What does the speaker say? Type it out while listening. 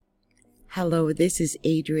Hello, this is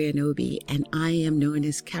Adrienne Obi, and I am known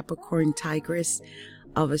as Capricorn Tigress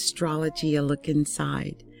of Astrology A Look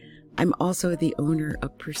Inside. I'm also the owner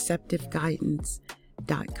of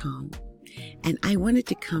PerceptiveGuidance.com, and I wanted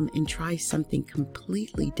to come and try something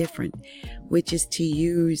completely different, which is to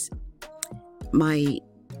use my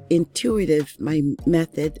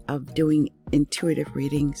method of doing intuitive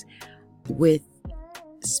readings with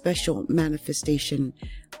special manifestation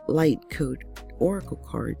light code oracle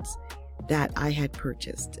cards that I had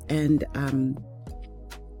purchased. And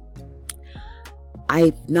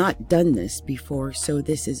I've not done this before, so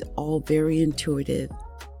this is all very intuitive,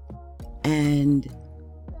 and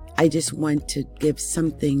I just want to give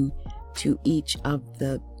something to each of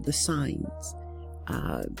the signs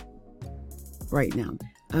right now.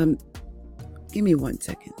 Give me 1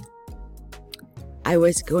 second. I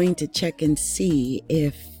was going to check and see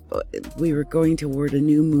if we were going toward a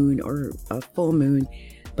new moon or a full moon,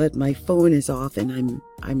 but my phone is off and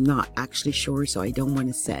I'm not actually sure, so I don't want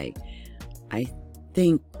to say. I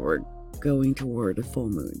think we're going toward a full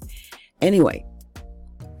moon. Anyway,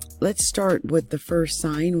 let's start with the first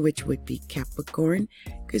sign, which would be Capricorn,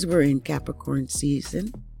 because we're in Capricorn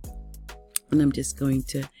season. And I'm just going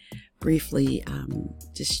to briefly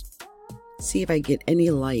just see if I get any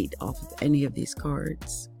light off of any of these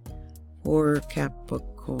cards for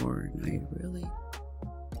Capricorn. I really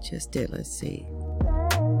just did. Let's see.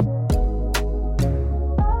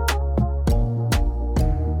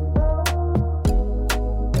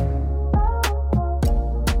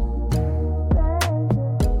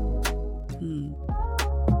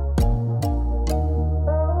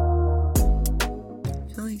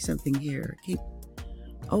 Feeling something here.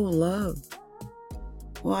 Oh, love.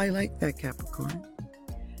 Well, I like that, Capricorn.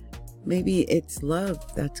 Maybe it's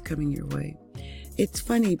love that's coming your way. It's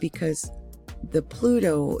funny because the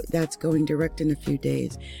Pluto that's going direct in a few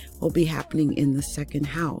days will be happening in the second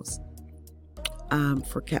house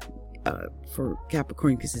for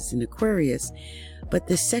Capricorn, because it's in Aquarius. But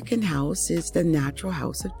the second house is the natural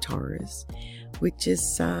house of Taurus, which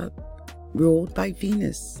is ruled by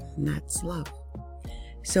Venus, and that's love.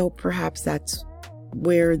 So perhaps that's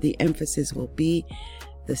where the emphasis will be.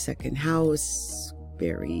 The second house,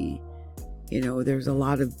 very, there's a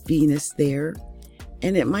lot of Venus there.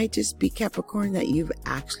 And it might just be, Capricorn, that you've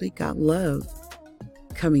actually got love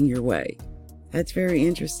coming your way. That's very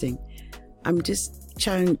interesting. I'm just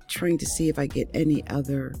trying to see if I get anything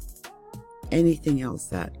else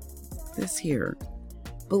that this here.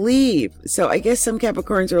 Believe. So I guess some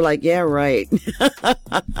Capricorns are like, yeah, right.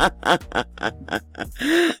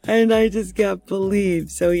 And I just got believe.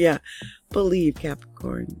 So yeah, believe,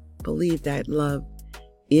 Capricorn. Believe that love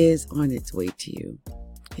is on its way to you.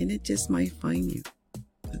 And it just might find you.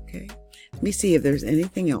 Okay. Let me see if there's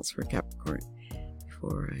anything else for Capricorn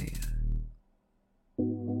before I...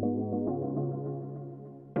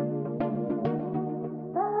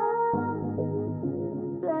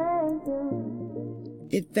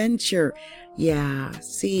 Adventure. Yeah,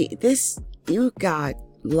 see, this, you got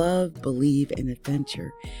love, believe, and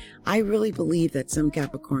adventure. I really believe that some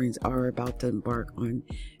Capricorns are about to embark on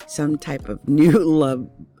some type of new love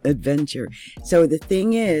adventure. So the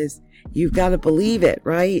thing is, you've got to believe it,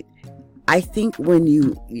 right? I think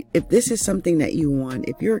if this is something that you want,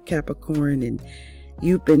 if you're a Capricorn and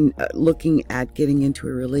you've been looking at getting into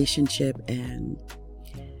a relationship and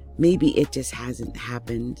maybe it just hasn't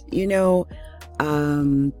happened,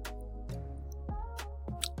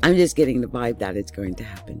 I'm just getting the vibe that it's going to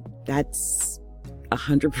happen. That's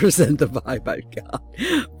 100% the vibe I got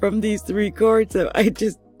from these three cards that I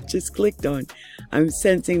just clicked on. I'm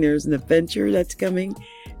sensing there's an adventure that's coming,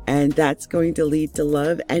 and that's going to lead to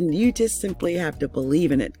love. And you just simply have to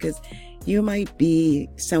believe in it, because you might be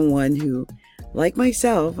someone who, like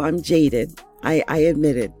myself, I'm jaded. I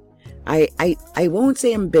admit it. I won't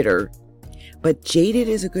say I'm bitter, but jaded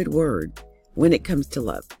is a good word when it comes to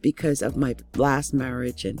love, because of my last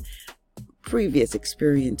marriage and previous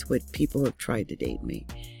experience with people who have tried to date me.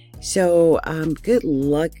 So good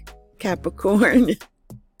luck, Capricorn.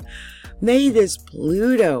 May this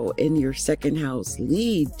Pluto in your second house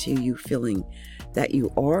lead to you feeling that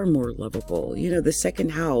you are more lovable. The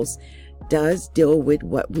second house does deal with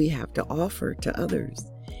what we have to offer to others.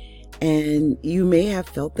 And you may have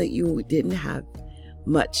felt that you didn't have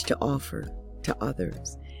much to offer to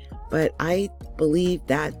others. But I believe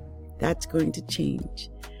that that's going to change.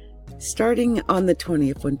 Starting on the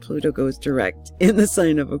 20th, when Pluto goes direct in the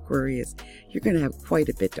sign of Aquarius, you're going to have quite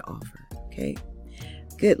a bit to offer, okay?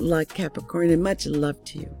 Good luck, Capricorn, and much love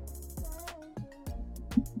to you.